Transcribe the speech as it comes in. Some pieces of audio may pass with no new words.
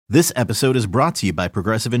This episode is brought to you by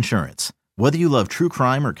Progressive Insurance. Whether you love true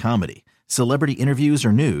crime or comedy, celebrity interviews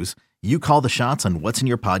or news, you call the shots on what's in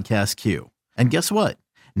your podcast queue. And guess what?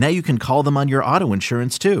 Now you can call them on your auto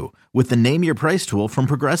insurance too with the Name Your Price tool from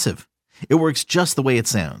Progressive. It works just the way it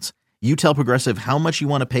sounds. You tell Progressive how much you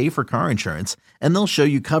want to pay for car insurance, and they'll show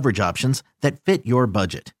you coverage options that fit your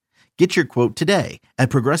budget. Get your quote today at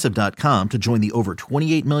Progressive.com to join the over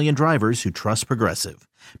 28 million drivers who trust Progressive.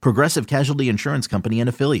 Progressive Casualty Insurance Company and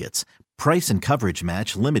Affiliates. Price and coverage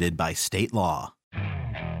match limited by state law.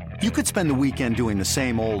 You could spend the weekend doing the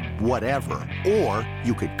same old whatever, or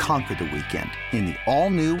you could conquer the weekend in the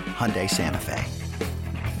all-new Hyundai Santa Fe.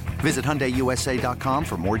 Visit HyundaiUSA.com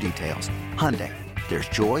for more details. Hyundai, there's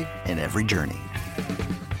joy in every journey.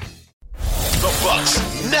 The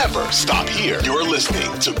Bucks never stop here. You're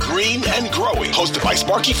listening to Green and Growing, hosted by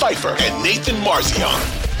Sparky Pfeiffer and Nathan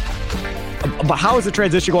Marzion. But how is the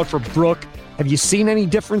transition going for Brook? Have you seen any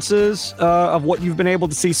differences of what you've been able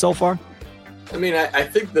to see so far? I mean, I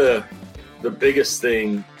think the biggest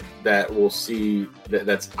thing that we'll see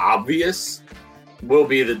that's obvious will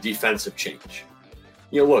be the defensive change.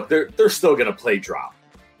 You know, look, they're still going to play drop.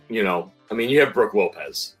 You know, I mean, you have Brook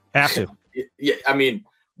Lopez. Have to. Yeah, I mean,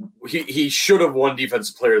 he should have won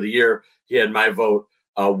Defensive Player of the Year. He had my vote.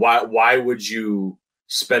 Why would you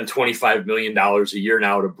spend $25 million a year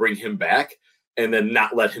now to bring him back and then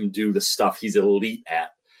not let him do the stuff he's elite at?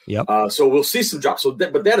 Yep. So we'll see some drops.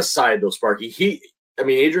 But that aside, though, Sparky,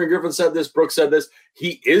 Adrian Griffin said this, Brooks said this.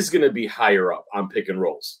 He is going to be higher up on pick and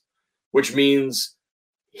rolls, which means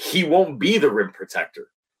he won't be the rim protector.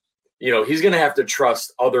 You know, he's going to have to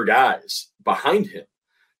trust other guys behind him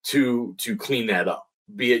to clean that up,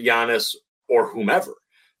 be it Giannis or whomever.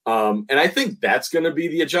 And I think that's going to be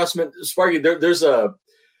the adjustment. Sparky, do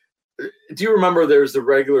you remember there's the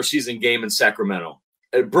regular season game in Sacramento?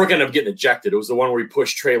 Brook ended up getting ejected. It was the one where he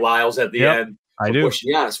pushed Trey Lyles at the end. I do.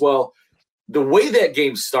 Giannis. Well, the way that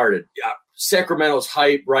game started, Sacramento's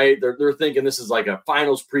hype, right? They're thinking this is like a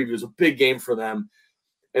finals preview. It was a big game for them.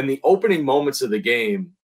 And the opening moments of the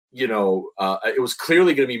game, you know, it was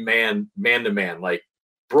clearly going to be man to man, like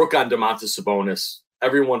Brook on Domantas Sabonis.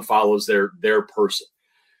 Everyone follows their person.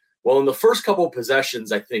 Well, in the first couple of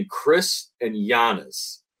possessions, I think Chris and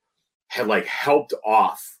Giannis had like helped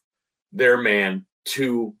off their man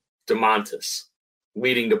to Domantas,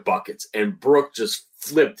 leading to buckets. And Brook just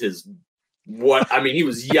flipped he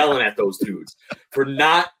was yelling at those dudes for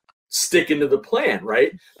not sticking to the plan,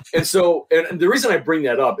 right? And so, and the reason I bring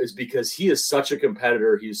that up is because he is such a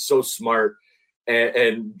competitor. He's so smart.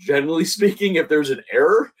 And generally speaking, if there's an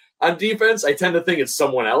error on defense, I tend to think it's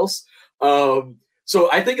someone else.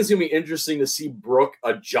 So I think it's going to be interesting to see Brook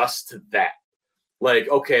adjust to that. Like,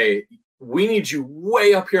 okay, we need you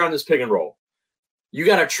way up here on this pick and roll. You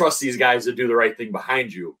got to trust these guys to do the right thing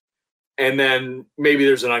behind you. And then maybe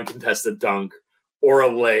there's an uncontested dunk or a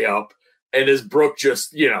layup. And as Brook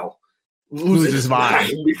just, you know, loses his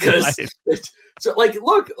mind because so like,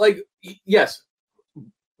 look, like, yes,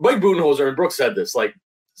 Mike Budenholzer, and Brook said this, like,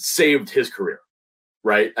 saved his career.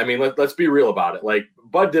 Right. I mean, let's be real about it. Like,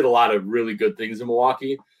 Bud did a lot of really good things in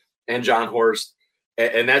Milwaukee and John Horst,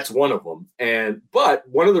 and that's one of them. But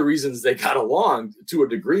one of the reasons they got along to a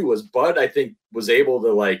degree was Bud, I think, was able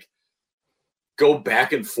to like go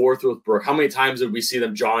back and forth with Brook. How many times did we see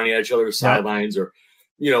them jawing at each other's sidelines, or,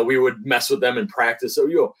 you know, we would mess with them in practice.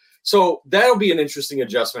 So that'll be an interesting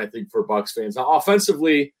adjustment, I think, for Bucks fans. Now,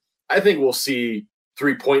 offensively, I think we'll see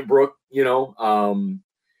 3-point Brook, you know,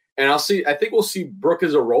 and I think we'll see Brook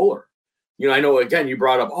as a roller. You know, I know, again, you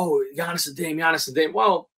brought up, Giannis and Dame.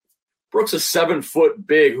 Well, Brook's a 7-foot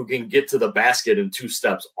big who can get to the basket in 2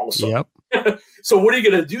 steps also. Yep. So what are you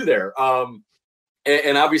going to do there?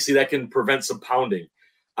 And obviously that can prevent some pounding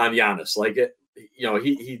on Giannis. Like, you know,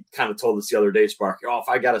 he kind of told us the other day, Sparky, if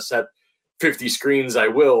I got to set 50 screens, I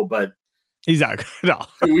will. But he's not. No.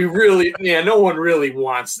 No one really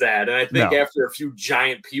wants that. And I think after a few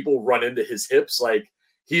giant people run into his hips, like,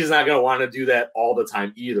 he's not going to want to do that all the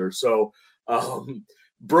time either. So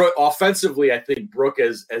Brook, offensively, I think Brook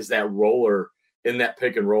as that roller in that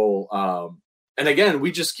pick and roll. And again,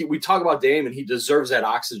 we talk about Dame and he deserves that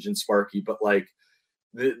oxygen, Sparky, but like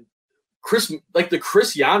the Chris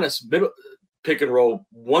Giannis middle pick and roll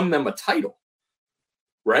won them a title.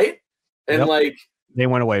 Right. And like they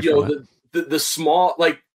went away from it. The small,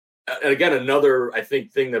 like, and again, another, I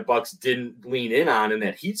think, thing that Bucks didn't lean in on in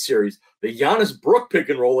that Heat series, the Giannis Brook pick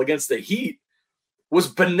and roll against the Heat was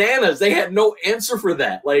bananas. They had no answer for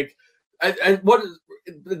that. Like,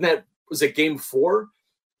 that was it game 4?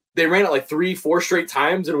 They ran it like 3-4 straight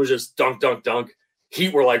times, and it was just dunk, dunk, dunk.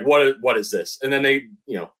 Heat were like, what is this? And then they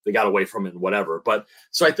got away from it and whatever. But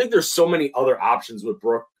so I think there's so many other options with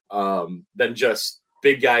Brook than just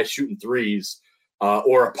big guys shooting threes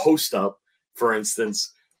or a post up, for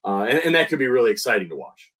instance. And that could be really exciting to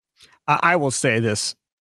watch. I will say this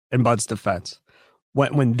in Bud's defense.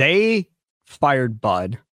 When they fired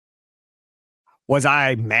Bud, was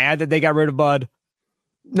I mad that they got rid of Bud?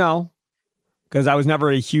 No, because I was never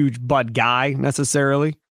a huge Bud guy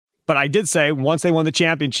necessarily. But I did say once they won the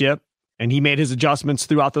championship and he made his adjustments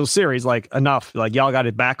throughout those series, like enough, like y'all got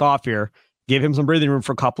to back off here, give him some breathing room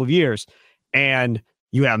for a couple of years. And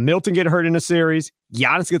you have Milton get hurt in a series,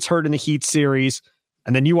 Giannis gets hurt in the Heat series.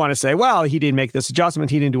 And then you want to say, well, he didn't make this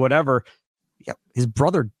adjustment. He didn't do whatever. Yeah, his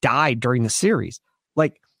brother died during the series.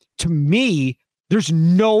 Like, to me, there's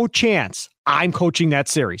no chance I'm coaching that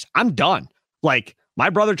series. I'm done. Like, my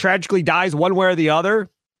brother tragically dies one way or the other.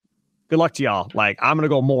 Good luck to y'all. Like, I'm going to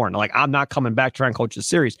go mourn. Like, I'm not coming back to try and coach the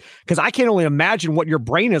series because I can't only imagine what your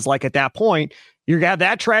brain is like at that point. You're going to have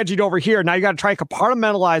that tragedy over here. Now you got to try and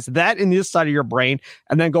compartmentalize that in this side of your brain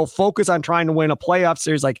and then go focus on trying to win a playoff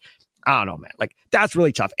series. Like, I don't know, man. Like, that's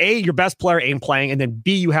really tough. A, your best player ain't playing. And then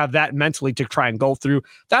B, you have that mentally to try and go through.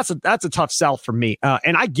 That's a tough sell for me.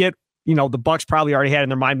 And I get, the Bucks probably already had in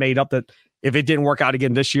their mind made up that if it didn't work out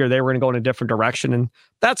again this year, they were going to go in a different direction. And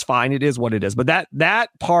that's fine. It is what it is. But that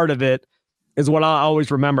part of it is what I always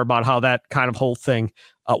remember about how that kind of whole thing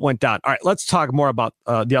went down. All right, let's talk more about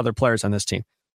the other players on this team.